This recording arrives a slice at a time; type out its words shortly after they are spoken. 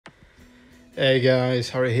Hey guys,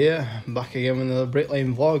 Harry here, back again with another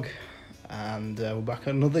Bricklaying vlog, and we're back at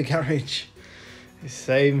another garage.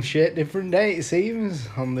 Same shit, different day it seems,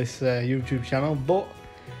 on this YouTube channel, but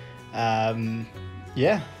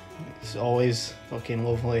yeah, it's always fucking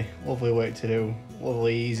lovely work to do,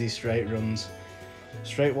 lovely easy straight runs.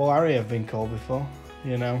 Straight wall Harry I've been called before,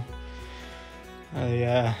 you know,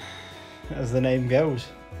 as the name goes,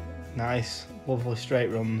 nice, lovely straight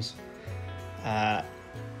runs.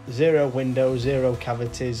 Zero windows, zero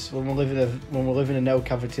cavities. When we're living a no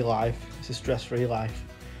cavity life, it's a stress-free life.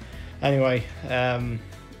 Anyway,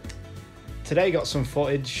 today got some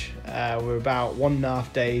footage. We're about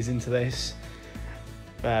 1.5 days into this,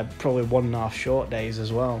 probably 1.5 short days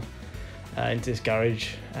as well, into this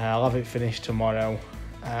garage. I'll have it finished tomorrow.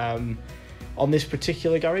 On this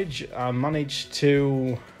particular garage, I managed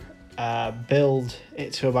to build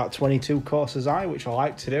it to about 22 courses high, which I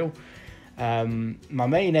like to do. My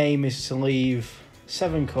main aim is to leave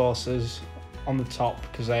 7 courses on the top,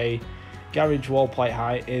 because a garage wall plate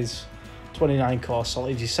height is 29 courses, so it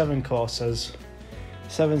leaves you 7 courses.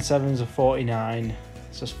 7 7s are 49,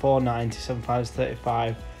 so it's 4 90, 7 5s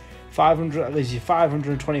 35, 500, that leaves you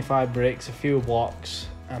 525 bricks, a few blocks,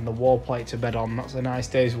 and the wall plate to bed on. That's a nice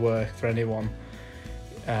day's work for anyone,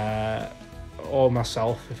 or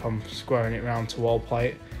myself if I'm squaring it round to wall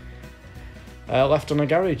plate, left on a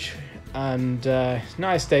garage. And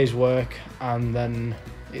nice day's work. And then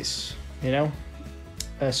it's, you know,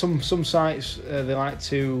 some sites they like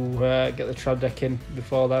to get the trad deck in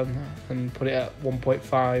before then and put it at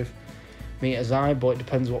 1.5 meters high, but it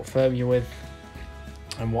depends what firm you're with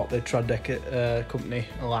and what the trad deck company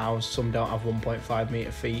allows. Some don't have 1.5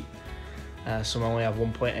 meter feet, some only have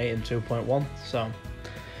 1.8 and 2.1. So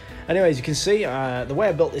anyways, you can see the way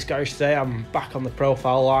I built this garage today, I'm back on the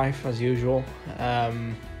profile life as usual.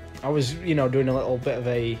 I was, you know, doing a little bit of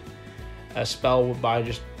a spell by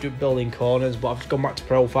just building corners, but I've just gone back to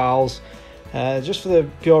profiles, just for the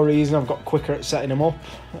pure reason I've got quicker at setting them up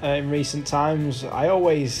in recent times. I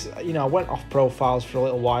always, you know, I went off profiles for a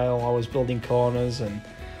little while. I was building corners and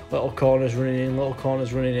little corners running in, little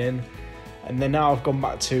corners running in, and then now I've gone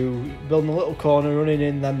back to building a little corner, running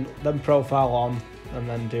in, then profile on, and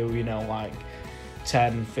then do, you know, like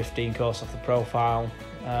 10, 15 courses off the profile.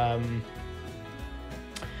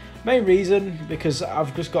 Main reason, because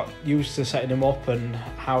I've just got used to setting them up and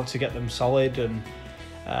how to get them solid, and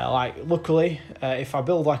like luckily if I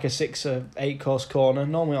build like a 6 or 8 course corner,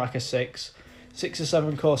 normally like a 6 or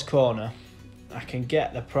 7 course corner, I can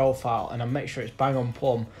get the profile and I make sure it's bang on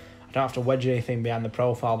plumb. I don't have to wedge anything behind the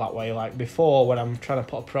profile that way. Like before, when I'm trying to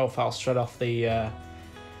put a profile straight off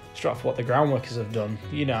what the groundworkers have done,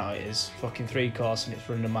 you know, it is fucking 3 course and it's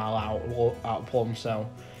running a mile out plumb. So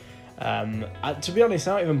to be honest,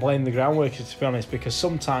 I don't even blame the groundworkers, to be honest, because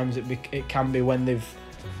sometimes it can be when they've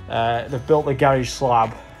built the garage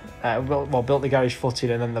slab, built the garage footing,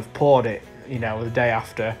 and then they've poured it, you know, the day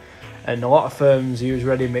after. And a lot of firms use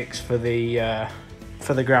ready mix for the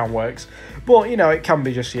groundworks, but you know, it can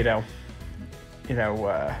be just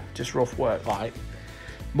just rough work, like.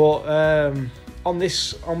 But on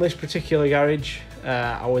this particular garage,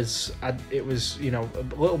 it was, you know, a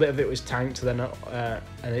little bit of it was tanked, then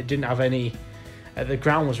and it didn't have any. The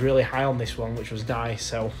ground was really high on this one, which was nice.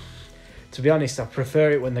 So to be honest, I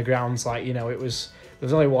prefer it when the ground's like, you know, there's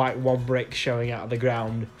only like 1 brick showing out of the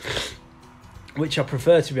ground, which I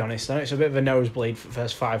prefer, to be honest. I know it's a bit of a nosebleed for the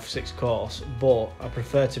first 5 or 6 course, but I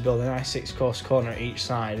prefer to build a nice 6 course corner at each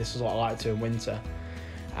side. This is what I like to do in winter,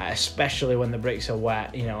 especially when the bricks are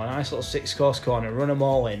wet. You know, a nice little 6 course corner, run them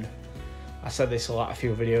all in. I said this a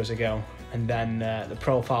few videos ago, and then the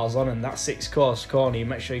profile's on, and that 6 course corner, you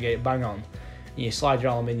make sure you get it bang on. You slide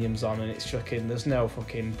your aluminiums on, and it's chucking. There's no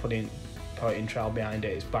fucking putting trowel behind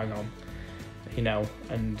it. It's bang on, you know,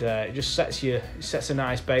 and it just sets a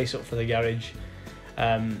nice base up for the garage.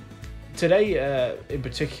 Today, in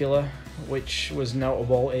particular, which was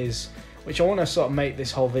notable, which I want to sort of make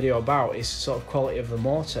this whole video about, is sort of quality of the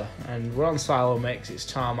mortar. And we're on silo mix. It's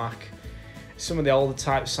tarmac. Some of the older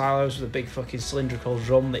type silos with a big fucking cylindrical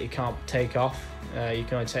drum that you can't take off. You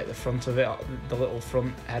can only take the front of it, the little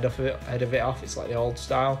front head of it off. It's like the old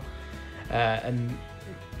style. And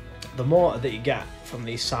the mortar that you get from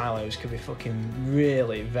these silos can be fucking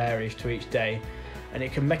really varies to each day, and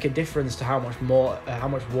it can make a difference to how much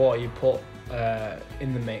water you put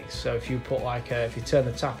in the mix. So if you put if you turn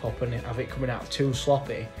the tap up and have it coming out too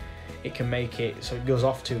sloppy, it can make it so it goes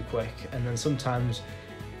off too quick. And then sometimes,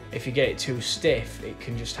 if you get it too stiff, it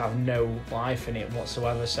can just have no life in it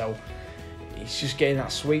whatsoever. So it's just getting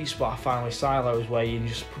that sweet spot I find with silos, where you're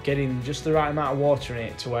just getting just the right amount of water in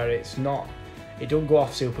it to where it's not it don't go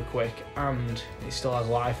off super quick, and it still has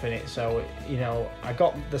life in it. So you know, I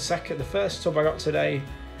got the first tub I got today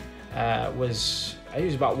I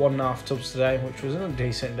used about 1.5 tubs today, which was a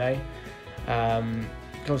decent day,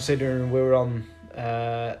 considering we were on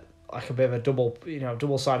like a bit of a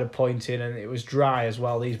double-sided pointing, and it was dry as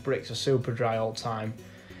well. These bricks are super dry all the time.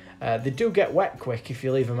 They do get wet quick if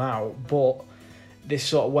you leave them out, but this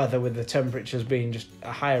sort of weather with the temperatures being just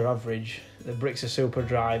a higher average, the bricks are super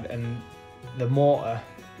dry, and the mortar,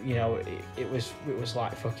 you know, it was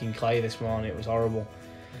like fucking clay this morning. It was horrible.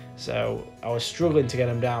 So I was struggling to get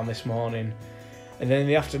them down this morning, and then in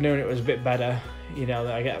the afternoon it was a bit better. You know,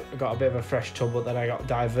 I got a bit of a fresh tub, but then I got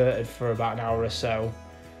diverted for about an hour or so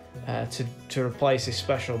to replace this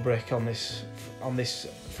special brick on this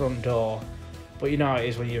front door. But you know how it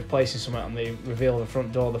is when you're replacing something on the reveal of the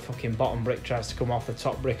front door, the fucking bottom brick tries to come off, the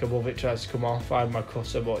top brick above it tries to come off. I had my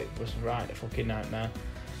cutter, but it was right a fucking nightmare.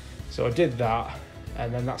 So I did that,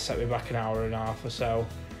 and then that set me back an hour and a half or so.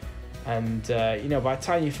 And you know, by the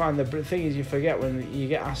time you find the thing is, you forget when you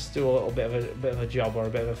get asked to do a little bit of a job, or a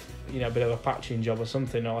bit of a patching job or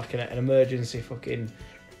something, or like an emergency fucking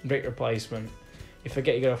brick replacement. You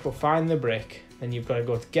forget you gotta find the brick, then you've got to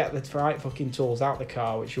go to get the right fucking tools out the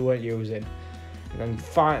car which you weren't using, and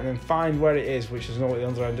then find where it is, which is not the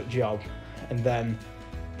other end of the job, and then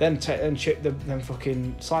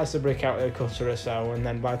fucking slice the brick out with a cutter or so, and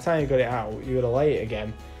then by the time you got it out, you gotta lay it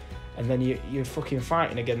again, and then you're fucking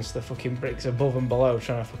fighting against the fucking bricks above and below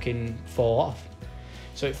trying to fucking fall off.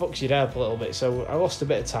 So it fucks you down up a little bit. So I lost a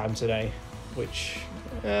bit of time today, which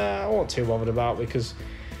I wasn't too bothered about, because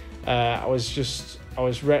to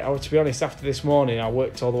be honest, after this morning I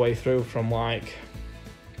worked all the way through from like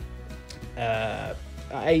at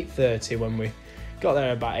 8:30 when we got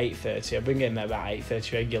there, about 8:30. I've been getting there about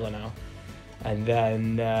 8:30 regular now, and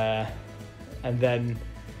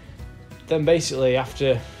then basically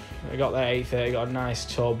after I got there at 8:30, got a nice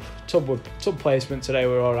tub placement today.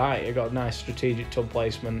 We're all right. I got a nice strategic tub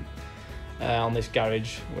placement on this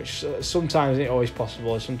garage, which sometimes ain't always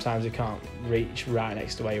possible. Sometimes you can't reach right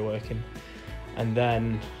next to where you're working. And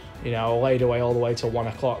then, you know, I laid away all the way till 1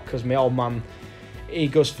 o'clock, because my old man, he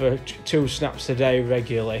goes for 2 snaps a day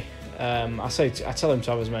regularly. I tell him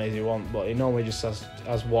to have as many as he wants, but he normally just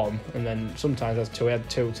has 1, and then sometimes has 2. He had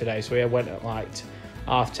 2 today, so he went at like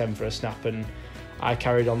 10:30 for a snap, and I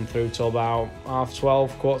carried on through till about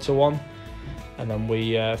 12:30, 1:15, and then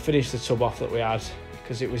we finished the tub off that we had,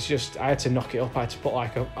 because it was just, I had to knock it up. I had to put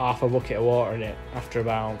like half a bucket of water in it after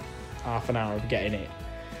about half an hour of getting it.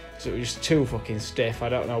 So it was just too fucking stiff. I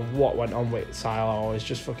don't know what went on with Silo. I was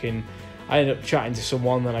just fucking, I ended up chatting to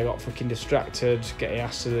someone, then I got fucking distracted, getting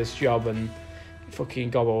asked to do this job, and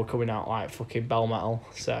fucking gobbo were coming out like fucking bell metal.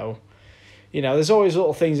 So, you know, there's always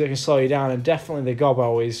little things that can slow you down, and definitely the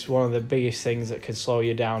gobbo is one of the biggest things that can slow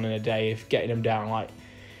you down in a day, if getting them down. Like,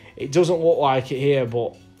 it doesn't look like it here,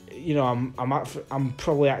 but you know, I'm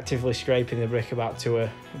probably actively scraping the brick about a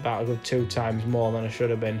good 2 times more than I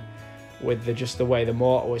should have been, with just the way the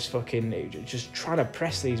mortar was fucking, just trying to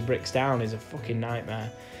press these bricks down is a fucking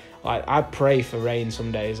nightmare. Like, I pray for rain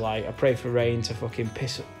some days. Like, I pray for rain to fucking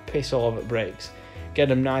piss all over bricks, get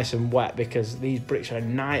them nice and wet, because these bricks are a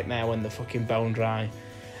nightmare when they're fucking bone dry.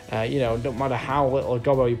 You know, don't matter how little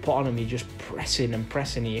gobbo you put on them, you're just pressing and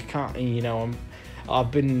pressing, and you can't, you know,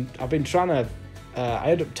 I've been trying to,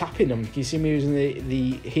 I ended up tapping them. You see me using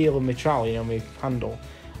the heel of my trowel, you know, my handle.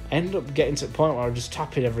 I ended up getting to the point where I was just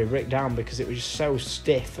tapping every brick down, because it was just so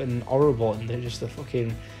stiff and horrible, and they're just the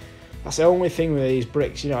fucking, that's the only thing with these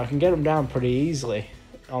bricks. You know, I can get them down pretty easily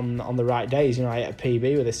on the right days. You know, I hit a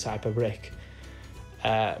PB with this type of brick,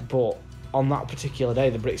 but on that particular day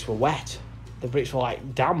the bricks were wet. The bricks were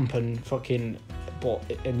like damp and fucking,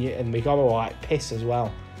 and my gobbo were like piss as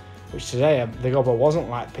well, which today the gobbo wasn't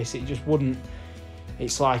like piss. It just wouldn't.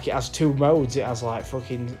 It's like it has 2 modes. It has like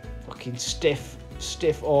fucking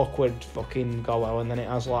stiff awkward fucking gobbo, and then it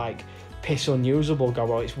has like piss unusable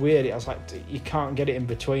gobbo. It's weird. It has like, you can't get it in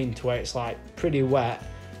between to where it's like pretty wet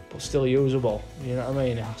but still usable, you know what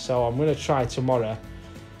I mean? So I'm gonna try tomorrow.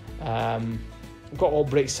 I've got all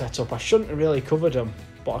bricks set up. I shouldn't have really covered them,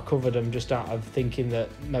 but I covered them just out of thinking that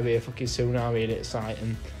maybe a fucking tsunami hit site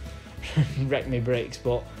and wreck me bricks.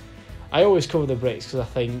 But I always cover the bricks, because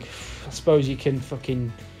I suppose you can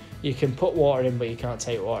put water in, but you can't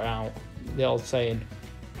take water out, the old saying.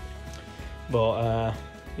 But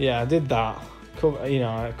yeah, I did that.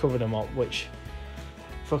 I covered them up, which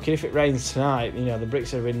fucking, if it rains tonight, you know, the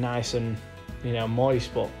bricks have been nice and, you know,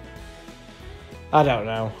 moist, but I don't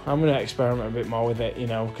know. I'm going to experiment a bit more with it, you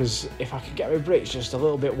know, because if I can get my bricks just a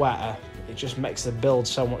little bit wetter, it just makes the build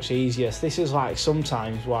so much easier. So this is like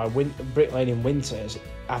sometimes why bricklaying in winters,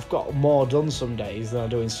 I've got more done some days than I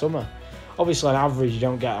do in summer. Obviously on average you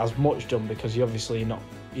don't get as much done because you're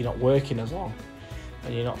not working as long,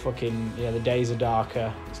 and you're not fucking, you know, the days are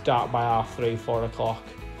darker. It's dark by 3:30, 4 o'clock,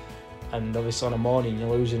 and obviously on a morning you're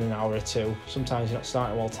losing an hour or two. Sometimes you're not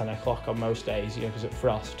starting well 10 o'clock on most days, you know, because of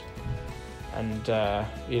frost, and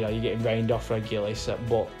you know, you're getting rained off regularly. So,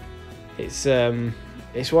 but it's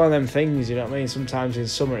one of them things, you know what I mean? Sometimes in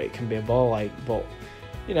summer it can be a ball ache, but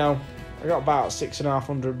you know, I got about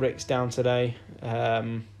 6,500 bricks down today,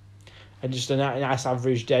 and just a nice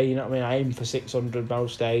average day, you know what I mean? I aim for 600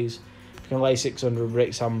 most days. If I can lay 600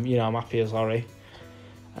 bricks, I'm happy as Larry.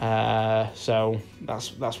 So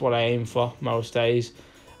that's what I aim for most days.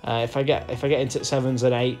 If I get into 7s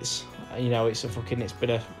and 8s, you know, it's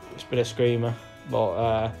been a screamer,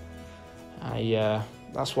 but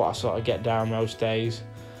that's what I sort of get down most days.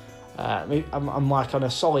 I'm like on a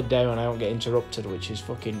solid day when I don't get interrupted, which is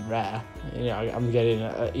fucking rare. You know, I'm getting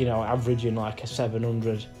averaging like a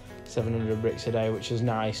 700 bricks a day, which is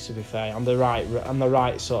nice, to be fair. I'm the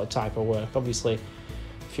right sort of type of work. Obviously,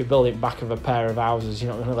 if you're building back of a pair of houses, you're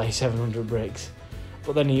not going to lay 700 bricks.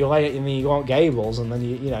 But then you lay it, and then you want gables, and then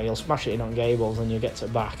you'll smash it in on gables, and you'll get to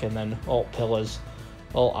the back, and then all pillars,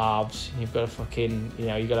 all arbs. You've got to fucking, you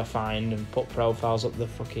got to find and put profiles up the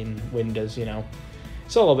fucking windows. You know,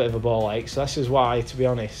 it's all a bit of a ball ache. So this is why, to be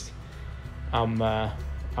honest, I'm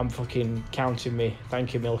fucking thanking me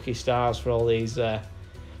lucky stars for all these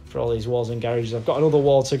walls and garages. I've got another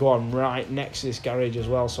wall to go on right next to this garage as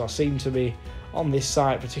well. So I seem to be on this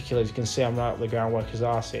site particularly. As you can see, I'm right up the groundworkers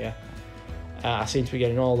arse here. I seem to be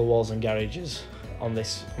getting all the walls and garages on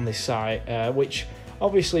this site, which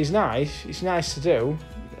obviously is nice. It's nice to do,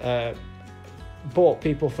 but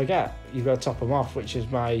people forget you've got to top them off, which is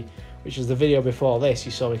the video before this.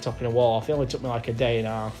 You saw me topping a wall off. It only took me like a day and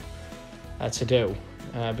a half to do,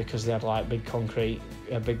 because they had like big concrete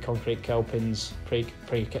copings,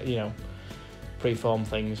 pre-formed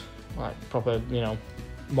things, like proper,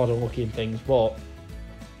 modern looking things, but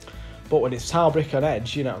when it's tile brick on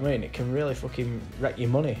edge, you know what I mean, it can really fucking wreck your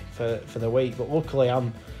money for the week. But luckily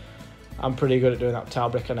I'm pretty good at doing that tile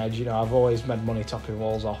brick on edge. You know, I've always made money topping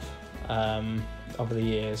walls off over the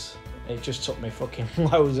years. It just took me fucking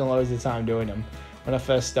loads and loads of time doing them. When I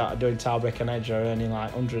first started doing tile brick on edge, I was earning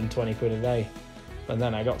like 120 quid a day, and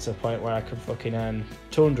then I got to the point where I could fucking earn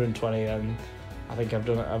 220, and I think I've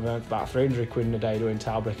earned about 300 quid in a day doing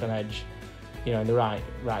tile brick on edge, you know, in the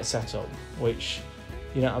right setup. Which,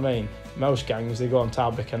 you know what I mean, most gangs, they go on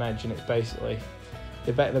tile brick on edge, and it's basically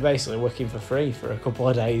they're basically working for free for a couple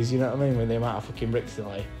of days, you know what I mean, with the amount of fucking bricks they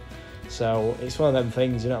lay. So it's one of them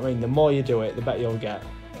things, you know what I mean, the more you do it, the better you'll get.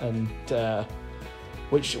 And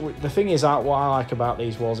which the thing is, what I like about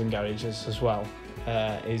these walls and garages as well,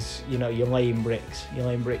 is, you know, you're laying bricks,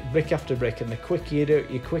 brick after brick, and the quicker you do it,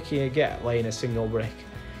 the quicker you get laying a single brick,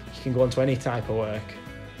 you can go onto any type of work,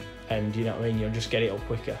 and you know what I mean, you'll just get it up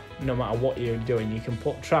quicker. No matter what you're doing, you can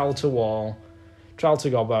put trowel to wall, trowel to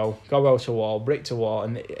gobbo, gobbo to wall, brick to wall,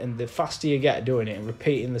 and the faster you get doing it and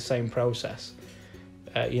repeating the same process,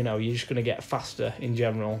 you know, you're just going to get faster in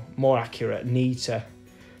general, more accurate, neater.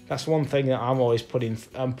 That's one thing that I'm always putting,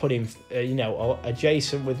 you know,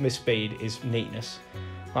 adjacent with my speed is neatness.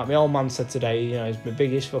 Like my old man said today, you know, he's my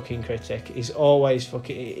biggest fucking critic. He's always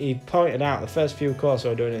he pointed out the first few courses I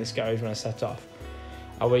was doing in this garage when I set off,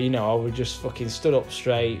 I would just fucking stood up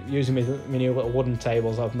straight, using my new little wooden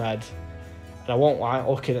tables I've made. And I won't like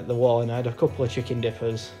looking at the wall, and I had a couple of chicken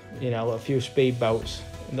dippers, you know, a few speed boats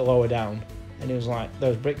in the lower down. And he was like,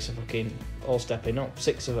 those bricks are fucking all stepping up,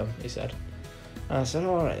 6 of them, he said. And I said,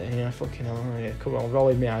 alright then, you know, fucking hell, yeah, come on,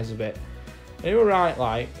 rolling my eyes a bit. And he was right,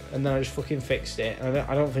 like, and then I just fucking fixed it. And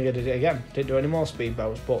I don't think I did it again. Didn't do any more speed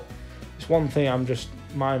boats, but it's one thing I'm just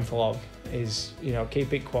mindful of, is, you know,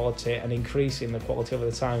 keeping quality and increasing the quality over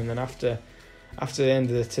the time. And then after the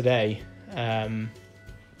end of the today,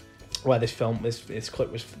 where these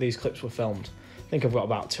clips were filmed, I think I've got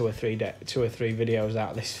about two or three videos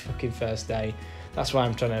out this fucking first day. That's why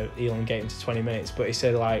I'm trying to elongate into 20 minutes. But he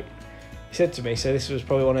said to me, this was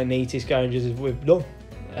probably one of the neatest garages we've done,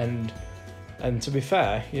 and to be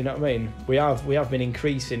fair, you know what I mean, we have been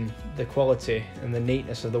increasing the quality and the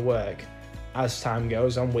neatness of the work as time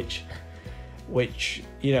goes on, which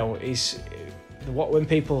you know is what, when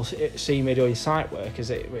people see me doing site work,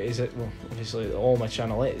 well, obviously all my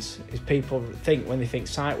channel is people think, when they think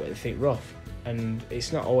site work, they think rough, and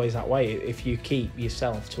it's not always that way. If you keep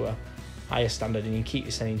yourself to a higher standard and you keep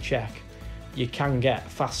yourself in check, you can get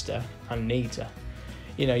faster and neater.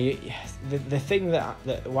 You know, the thing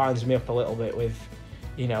that winds me up a little bit with,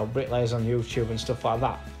 you know, bricklayers on YouTube and stuff like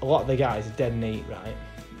that, a lot of the guys are dead neat, right?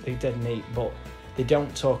 They're dead neat, but they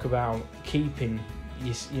don't talk about keeping,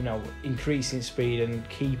 you know, increasing speed and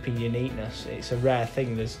keeping your neatness. It's a rare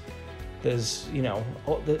thing. There's you know,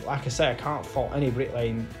 like I say, I can't fault any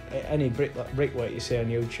bricklaying, any brickwork you see on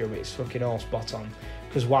YouTube. It's fucking all spot on,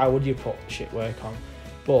 because why would you put shit work on?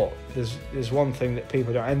 But there's one thing that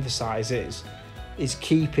people don't emphasise is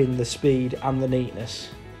keeping the speed and the neatness,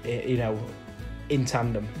 you know, in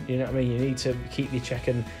tandem. You know what I mean? You need to keep your check.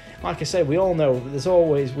 And like I said, we all know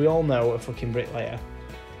a fucking bricklayer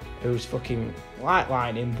who's fucking like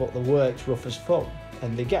lightning, but the work's rough as fuck,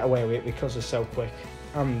 and they get away with it because they're so quick,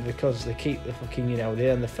 and because they keep the fucking, you know,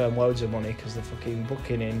 they earn the firm loads of money because they're fucking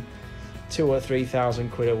booking in 2,000 or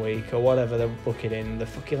 3,000 quid a week or whatever they're booking in. They're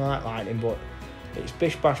fucking like lightning, but it's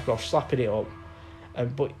bish bash bosh, slapping it up.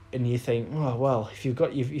 And you think, oh well, if you've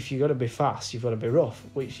got to be fast, you've got to be rough,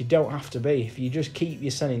 which you don't have to be. If you just keep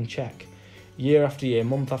your son in check, year after year,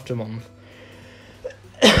 month after month,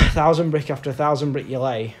 1,000 brick after 1,000 brick you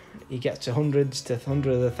lay, you get to hundreds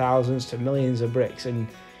of thousands to millions of bricks, and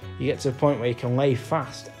you get to a point where you can lay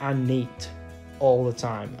fast and neat all the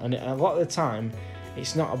time. And a lot of the time,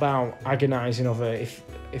 it's not about agonising over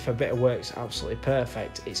if a bit of work's absolutely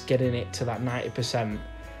perfect. It's getting it to that 90%.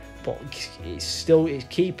 But it's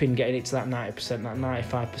keeping getting it to that 90%, that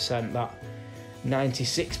 95%, that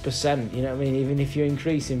 96%. You know what I mean? Even if you're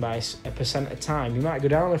increasing by a percent at a time, you might go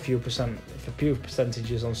down a few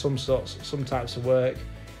percentages on some types of work,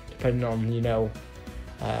 depending on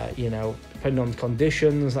depending on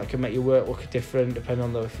conditions that can make your work look different,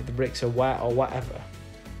 depending on if the bricks are wet or whatever.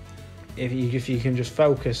 If you can just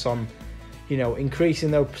focus on, you know,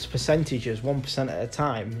 increasing those percentages 1% at a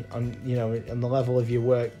time on, you know, on the level of your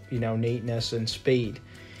work, you know, neatness and speed,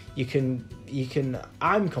 you can.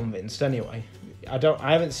 I'm convinced anyway.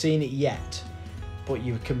 I haven't seen it yet, but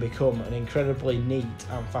you can become an incredibly neat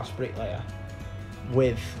and fast bricklayer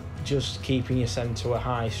with just keeping your send to a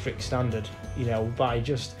high, strict standard. You know, by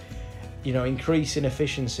just, you know, increasing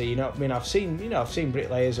efficiency. You know what I mean? I've seen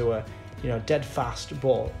bricklayers who are, you know, dead fast,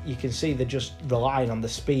 but you can see they're just relying on the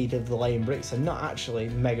speed of the laying bricks. They're not actually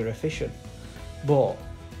mega efficient, but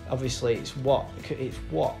obviously it's what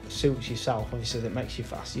suits yourself. Obviously that makes you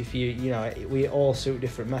fast. If you know, we all suit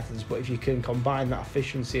different methods, but if you can combine that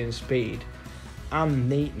efficiency and speed and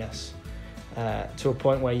neatness to a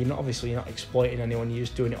point where you're not exploiting anyone, you're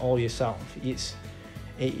just doing it all yourself.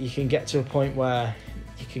 You can get to a point where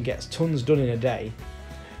you can get tons done in a day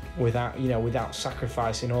without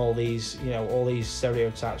sacrificing all these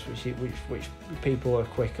stereotypes which people are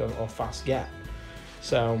quick or fast get.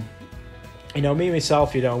 So, you know, me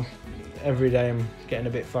myself, you know, every day I'm getting a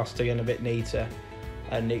bit faster, getting a bit neater,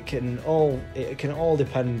 and it can all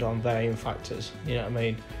depend on varying factors. You know what I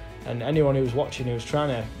mean? And anyone who's watching who's trying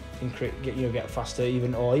to get faster,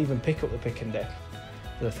 even pick up the pick and dip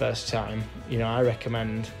for the first time, you know, I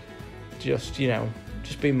recommend just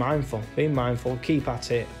be mindful, keep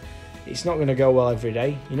at it. It's not going to go well every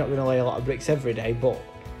day. You're not going to lay a lot of bricks every day, but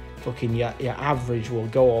fucking your average will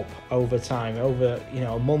go up over time, over, you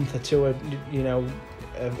know, a month or two of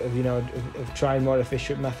trying more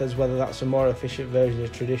efficient methods, whether that's a more efficient version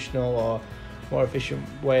of traditional or more efficient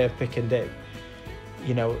way of pick and dip.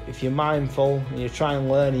 You know, if you're mindful and you try and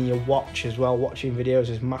learn and you watch as well, watching videos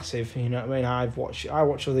is massive. You know what I mean? I watch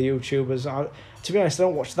other YouTubers. To be honest, I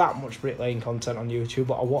don't watch that much bricklaying content on YouTube,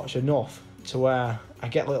 but I watch enough to where I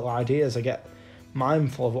get little ideas. I get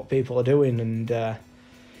mindful of what people are doing, and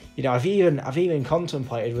you know, I've even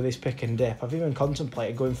contemplated with this pick and dip. I've even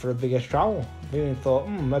contemplated going for a bigger trowel. I've even thought,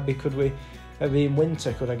 maybe in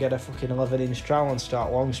winter could I get a fucking 11-inch trowel and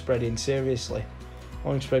start long spread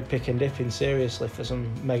pick and dipping seriously for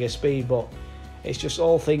some mega speed. But it's just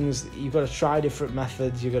all things that you've got to try different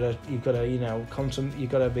methods. You've got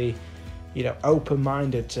to be, you know,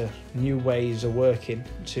 open-minded to new ways of working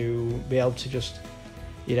to be able to just,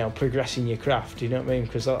 you know, progress in your craft. You know what I mean?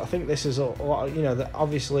 Because I think this is a lot of, you know, that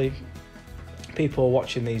obviously people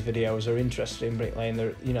watching these videos are interested in bricklaying.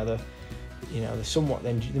 They're somewhat,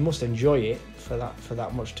 they must enjoy it for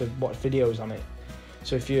that much to watch videos on it.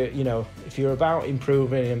 So if you're about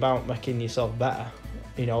improving and about making yourself better,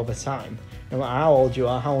 you know, over time, no matter how old you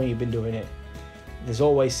are, how long you've been doing it, there's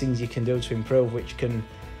always things you can do to improve, which can,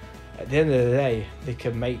 at the end of the day, they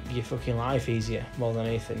can make your fucking life easier more than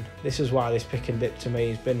anything. This is why this pick and dip to me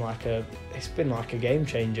has been like a game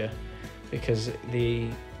changer, because the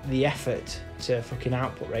effort to fucking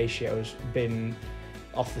output ratio has been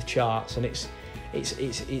off the charts, and it's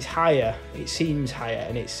higher. It seems higher,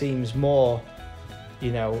 and it seems more,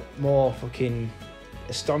 you know, more fucking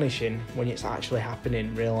astonishing when it's actually happening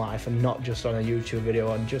in real life and not just on a YouTube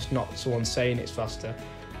video and just not someone saying it's faster.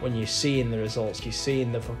 When you're seeing the results, you're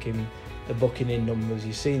seeing the booking in numbers,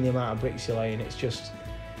 you're seeing the amount of bricks you're laying. It's just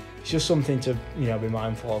something to, you know, be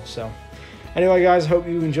mindful of. So anyway, guys, hope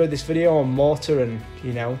you enjoyed this video on Mortar and,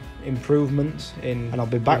 you know, improvements in, and I'll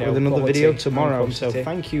be back with another video tomorrow. So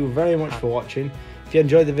thank you very much for watching. If you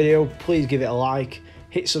enjoyed the video, please give it a like,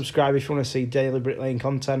 hit subscribe if you want to see daily bricklaying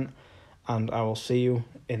content, and I will see you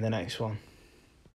in the next one.